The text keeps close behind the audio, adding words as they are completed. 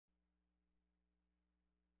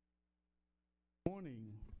Morning.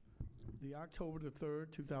 The October the 3rd,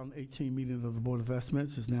 2018 meeting of the Board of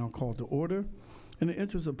Estimates is now called to order. In the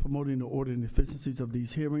interest of promoting the order and efficiencies of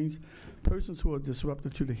these hearings, persons who are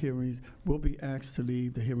disruptive to the hearings will be asked to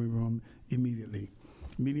leave the hearing room immediately.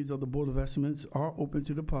 Meetings of the Board of Estimates are open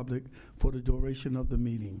to the public for the duration of the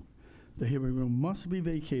meeting. The hearing room must be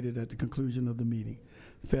vacated at the conclusion of the meeting.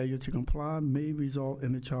 Failure to comply may result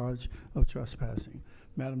in a charge of trespassing.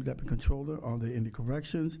 Madam Deputy Controller, are there any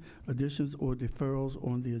corrections, additions, or deferrals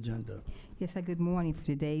on the agenda? Yes, good morning. For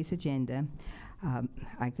today's agenda, I'd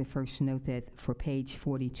like to first note that for page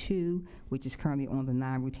 42, which is currently on the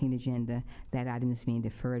non-routine agenda, that item is being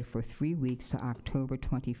deferred for 3 weeks to October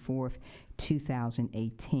 24th,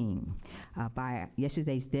 2018. By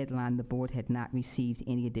yesterday's deadline, the board had not received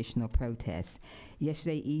any additional protests.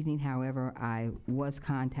 Yesterday evening, however, I was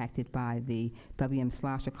contacted by the W.M.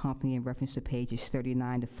 Slosser Company in reference to pages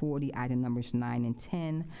 39 to 40, item numbers 9 and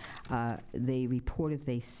 10. They reported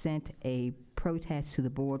they sent a protest to the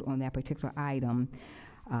board on that particular item,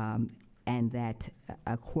 and that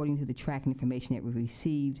according to the tracking information that we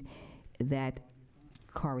received, that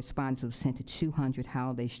correspondence was sent to 200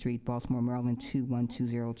 Holiday Street, Baltimore, Maryland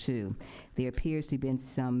 21202. There appears to have been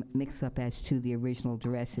some mix-up as to the original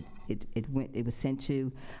address it was sent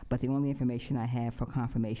to, but the only information I have for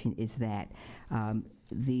confirmation is that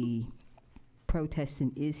the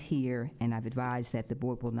protestant is here, and I've advised that the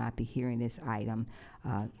board will not be hearing this item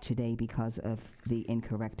today because of the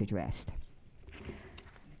incorrect address.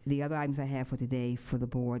 The other items I have for today for the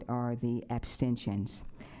board are the abstentions.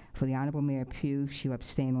 For the Honorable Mayor Pugh, she will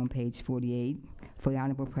abstain on page 48. For the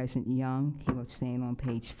Honorable President Young, he will abstain on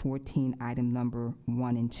page 14, item number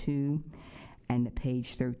 1 and 2, and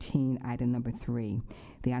page 13, item number 3.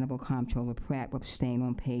 The Honorable Comptroller Pratt will abstain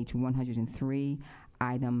on page 103,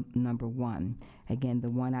 item number 1. Again, the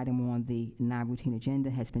one item on the non-routine agenda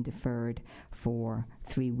has been deferred for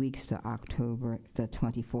 3 weeks to October the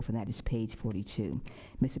 24th, and that is page 42.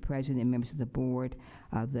 Mr. President and members of the board,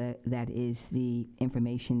 that is the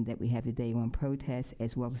information that we have today on protests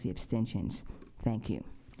as well as the abstentions. Thank you.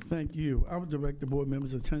 Thank you. I would direct the board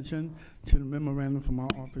members' attention to the memorandum from our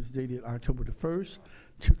office dated October the 1st,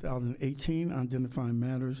 2018, identifying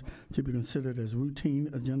matters to be considered as routine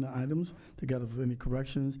agenda items, together with any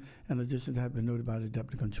corrections and additions that have been noted by the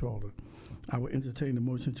Deputy Controller. I will entertain the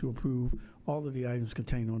motion to approve all of the items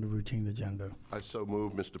contained on the routine agenda. I so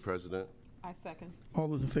move, Mr. President. I second. All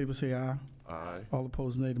those in favor say aye. Aye. All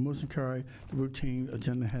opposed, nay. The motion carried. The routine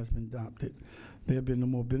agenda has been adopted. There have been no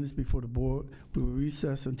more business before the board. We will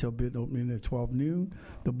recess until bid opening at 12 noon.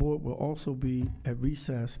 The board will also be at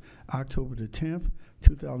recess October the 10th,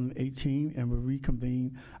 2018, and will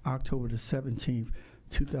reconvene October the 17th,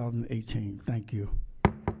 2018. Thank you.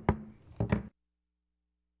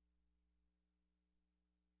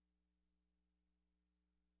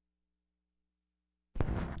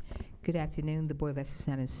 Good afternoon. The Board of Estimates is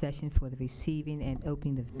now in session for the receiving and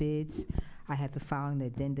opening of bids. I have the following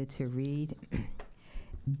addenda to read.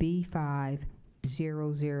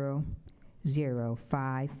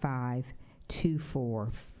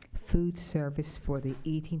 B5005524, food service for the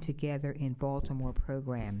Eating Together in Baltimore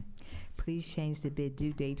program. Please change the bid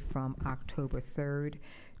due date from October 3rd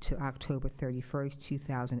to October 31st,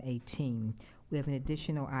 2018. We have an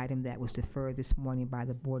additional item that was deferred this morning by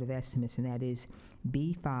the Board of Estimates, and that is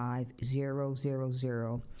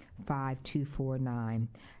B5005249,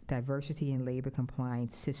 Diversity and Labor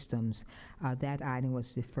Compliance Systems. That item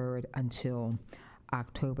was deferred until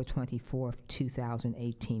October 24th,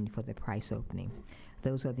 2018 for the price opening.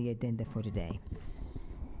 Those are the addenda for today.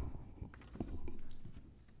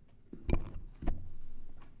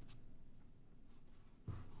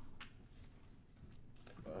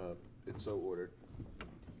 It's so ordered.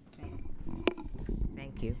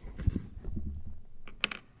 Thank you.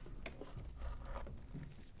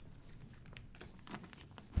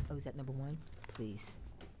 Oh, is that number 1? Please.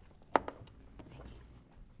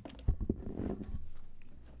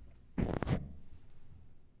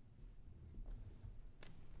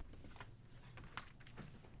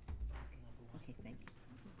 Okay, thank you.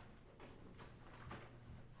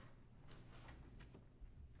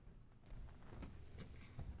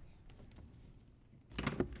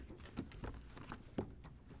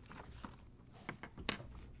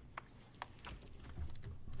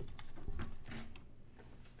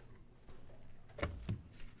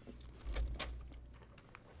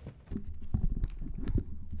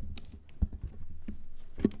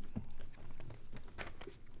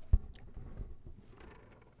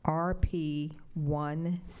 RP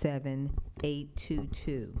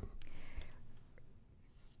 17822,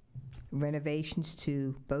 renovations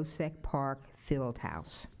to Bosec Park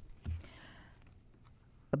Fieldhouse.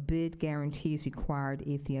 A bid guarantee is required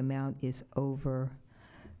if the amount is over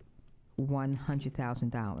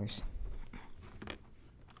 $100,000.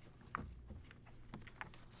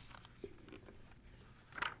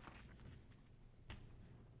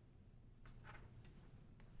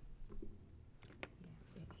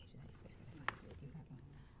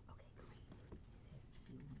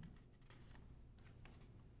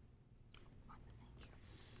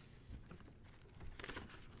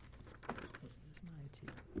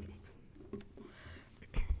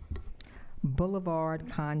 Boulevard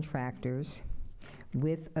contractors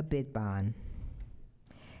with a bid bond,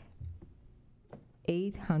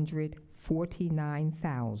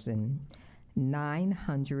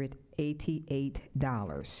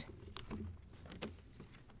 $849,988.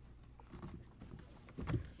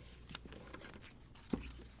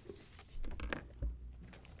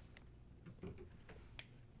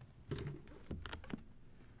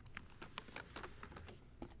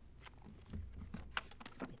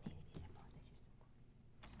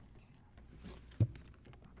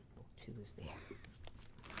 Two is there.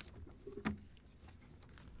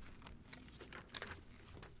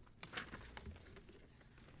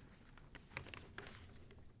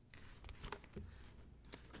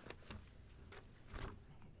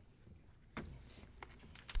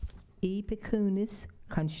 E. Pecunis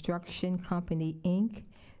Construction Company, Inc.,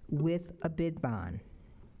 with a bid bond,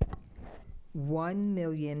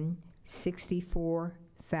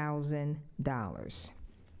 $1,064,000.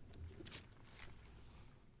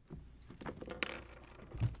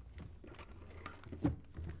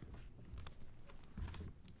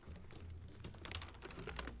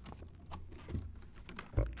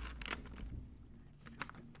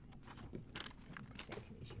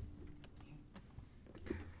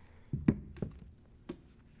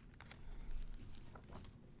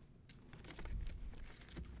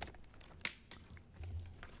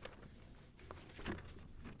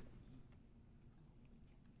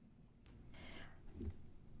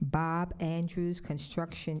 Bob Andrews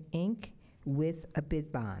Construction, Inc., with a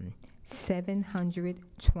bid bond,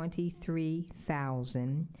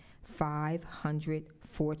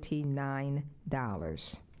 $723,549.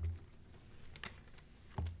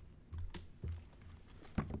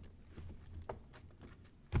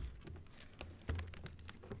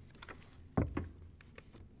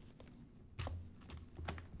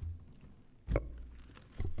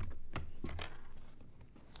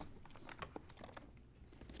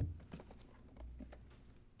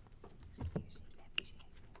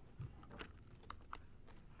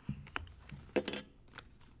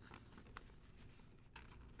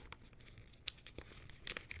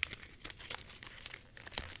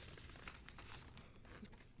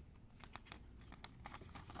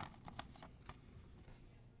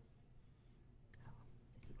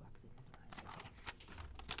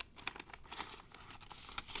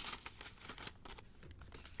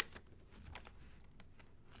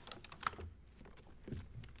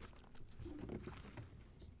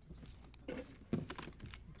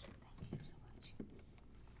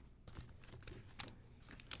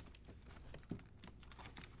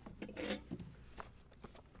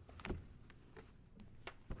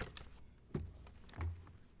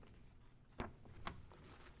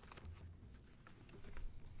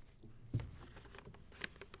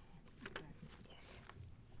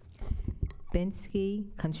 Bensky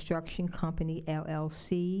Construction Company,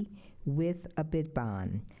 LLC, with a bid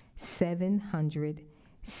bond,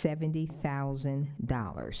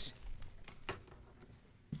 $770,000.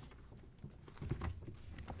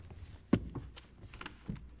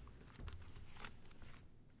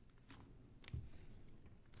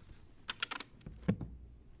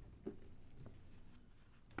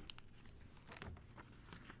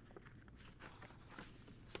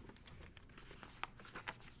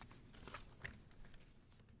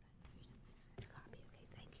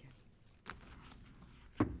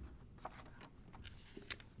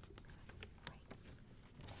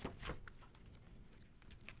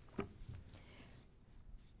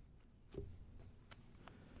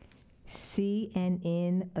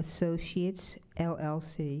 C&N Associates,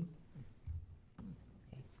 LLC.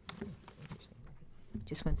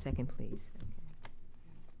 Just 1 second, please.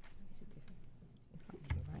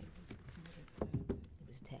 You're right. It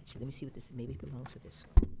was attached. Let me see what this maybe belongs to this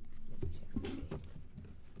one. Let me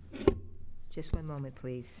check. Just 1 moment,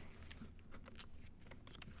 please.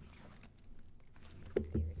 There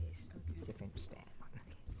it is. Different staff.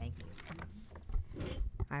 Okay, thank you.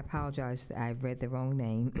 I apologize. I read the wrong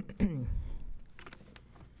name.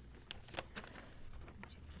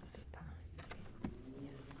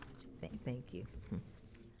 Thank you.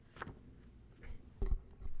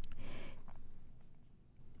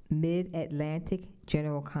 Mid-Atlantic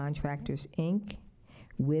General Contractors, Inc.,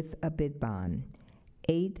 with a bid bond,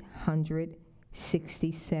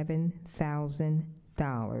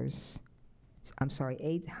 $867,000. I'm sorry,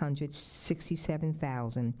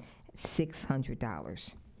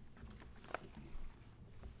 $867,600.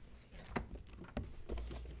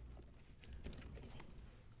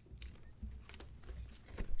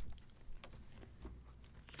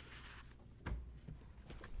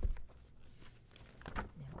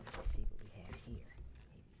 Now let's see what we have here.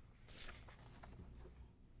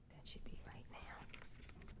 That should be right now.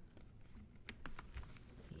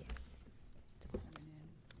 Yes. Yes.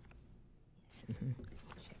 Mhm.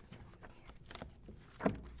 Check that over there.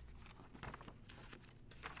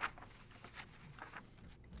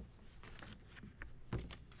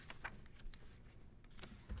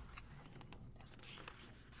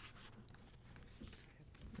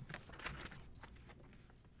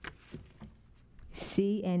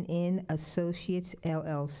 C&N Associates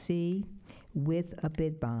LLC, with a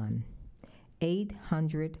bid bond,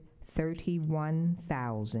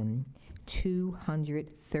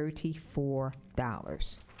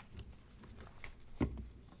 $831,234.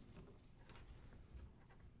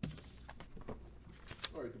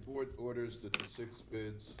 All right, the board orders that the 6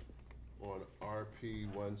 bids on RP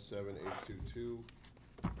 17822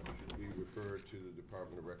 should be referred to the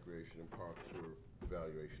Department of Recreation and Parks for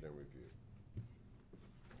evaluation and review.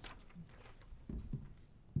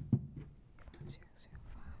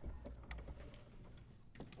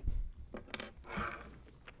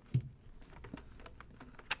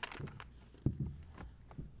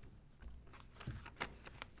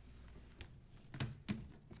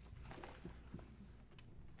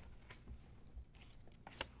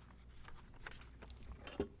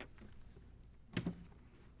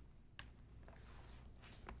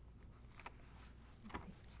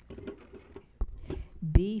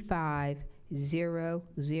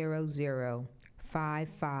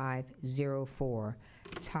 B50005504,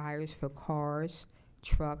 tires for cars,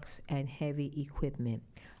 trucks, and heavy equipment.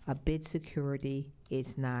 A bid security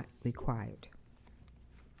is not required.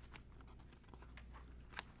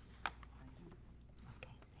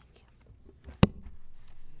 Okay, thank you.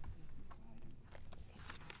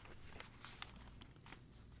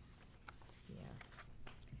 Yeah.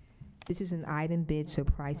 This is an item bid, so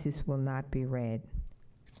prices will not be read.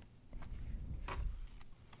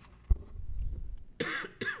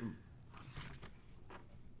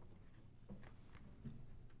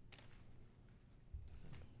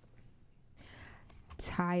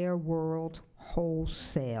 Tire World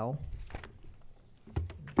Wholesale.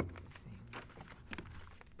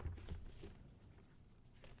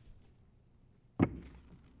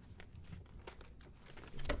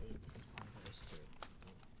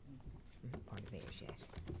 Part of theirs, yes.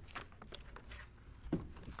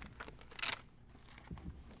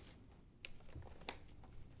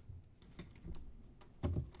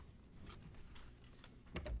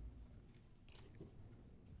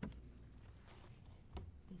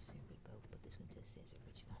 You said we both, but this one just says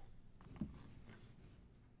original.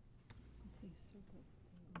 Say circle,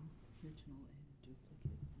 original and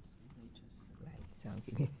duplicate, that's what they just said. Right, so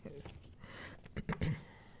give me this.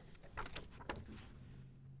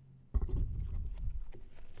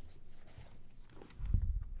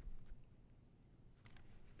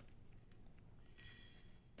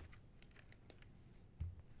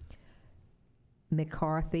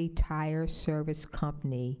 McCarthy Tire Service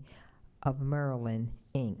Company of Maryland,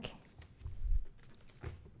 Inc.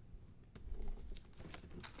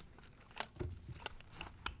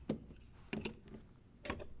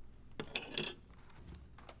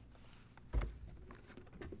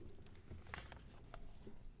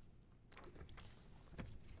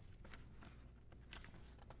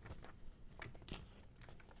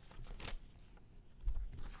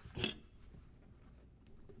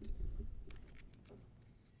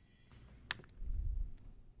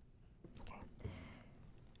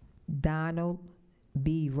 Donald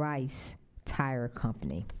B. Rice Tire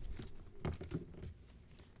Company.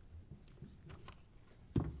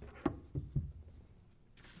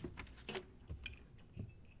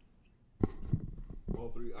 All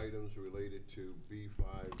 3 items related to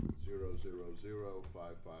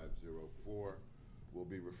B50005504 will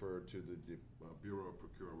be referred to the Bureau of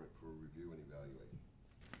Procurement for review and evaluation.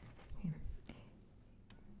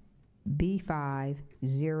 B5000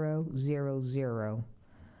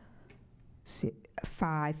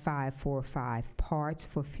 5545, parts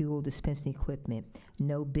for fuel dispensing equipment.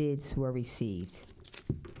 No bids were received.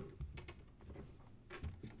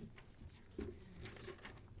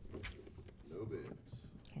 No bids.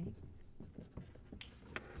 Okay.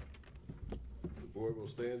 The board will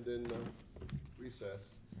stand in recess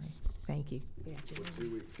Thank you. for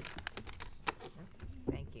 2 weeks.